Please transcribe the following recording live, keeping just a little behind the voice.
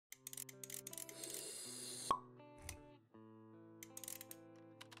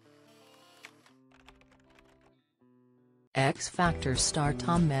X Factor star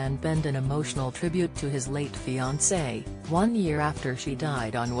Mann penned an emotional tribute to his late fiancée, 1 year after she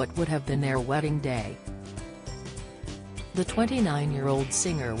died on what would have been their wedding day. The 29-year-old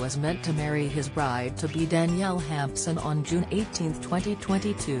singer was meant to marry his bride-to-be Danielle Hampson on June 18,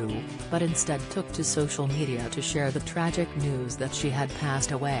 2022, but instead took to social media to share the tragic news that she had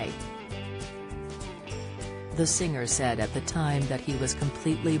passed away. The singer said at the time that he was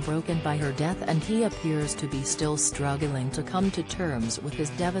completely broken by her death, and he appears to be still struggling to come to terms with his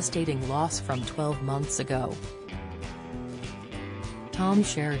devastating loss from 12 months ago. Tom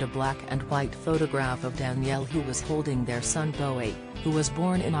shared a black and white photograph of Danielle, who was holding their son Bowie, who was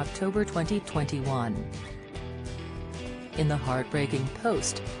born in October 2021. In the heartbreaking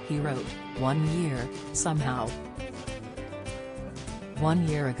post, he wrote, "1 year, somehow. 1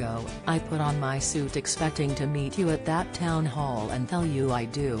 year ago, I put on my suit expecting to meet you at that town hall and tell you I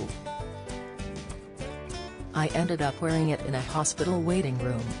do. I ended up wearing it in a hospital waiting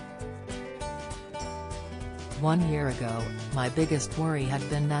room. 1 year ago, my biggest worry had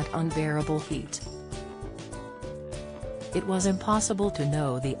been that unbearable heat. It was impossible to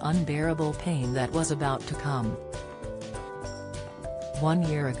know the unbearable pain that was about to come. 1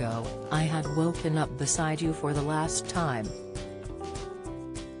 year ago, I had woken up beside you for the last time."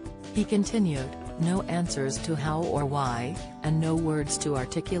 He continued, "No answers to how or why, and no words to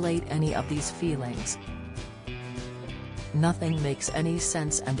articulate any of these feelings. Nothing makes any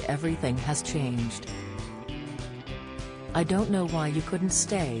sense and everything has changed. I don't know why you couldn't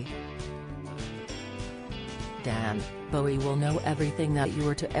stay. Dan, Bowie will know everything that you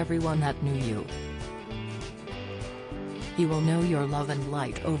were to everyone that knew you. He will know your love and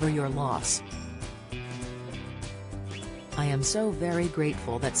light over your loss. I am so very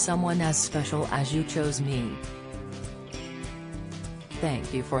grateful that someone as special as you chose me.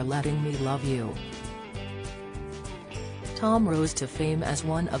 Thank you for letting me love you." Tom rose to fame as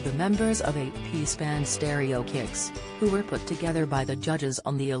one of the members of 8-piece band Stereo Kicks, who were put together by the judges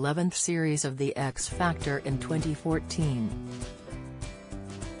on the 11th series of The X Factor in 2014.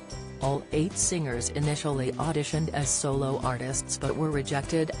 All 8 singers initially auditioned as solo artists but were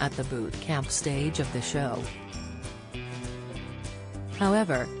rejected at the boot camp stage of the show.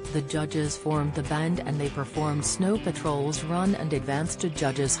 However, the judges formed the band and they performed Snow Patrol's Run and advanced to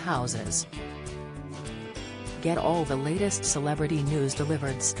judges' houses. Get all the latest celebrity news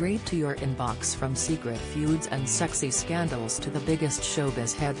delivered straight to your inbox, from secret feuds and sexy scandals to the biggest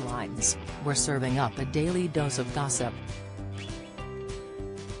showbiz headlines. We're serving up a daily dose of gossip.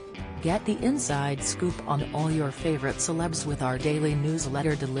 Get the inside scoop on all your favorite celebs with our daily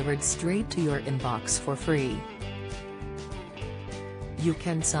newsletter delivered straight to your inbox for free. You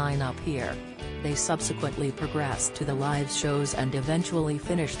can sign up here. They subsequently progressed to the live shows and eventually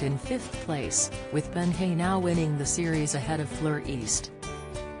finished in 5th place, with Ben Hay now winning the series ahead of Fleur East.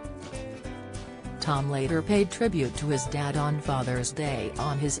 Tom later paid tribute to his dad on Father's Day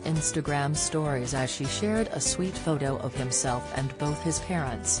on his Instagram stories as she shared a sweet photo of himself and both his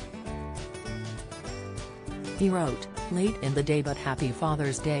parents. He wrote, "Late in the day but happy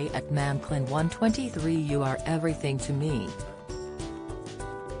Father's Day at Mann 123. You are everything to me.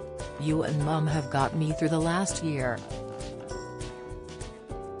 You and Mum have got me through the last year.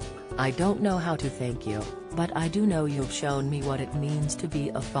 I don't know how to thank you, but I do know you've shown me what it means to be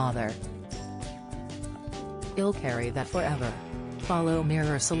a father. I'll carry that forever." Follow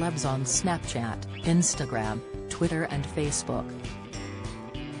Mirror Celebs on Snapchat, Instagram, Twitter and Facebook.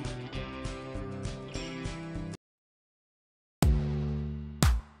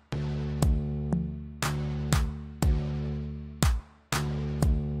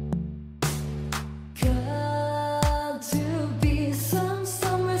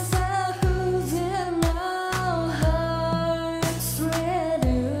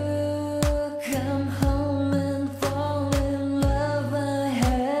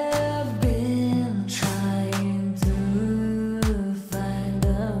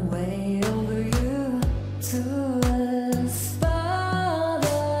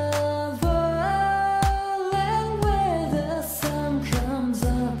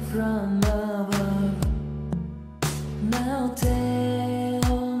 Now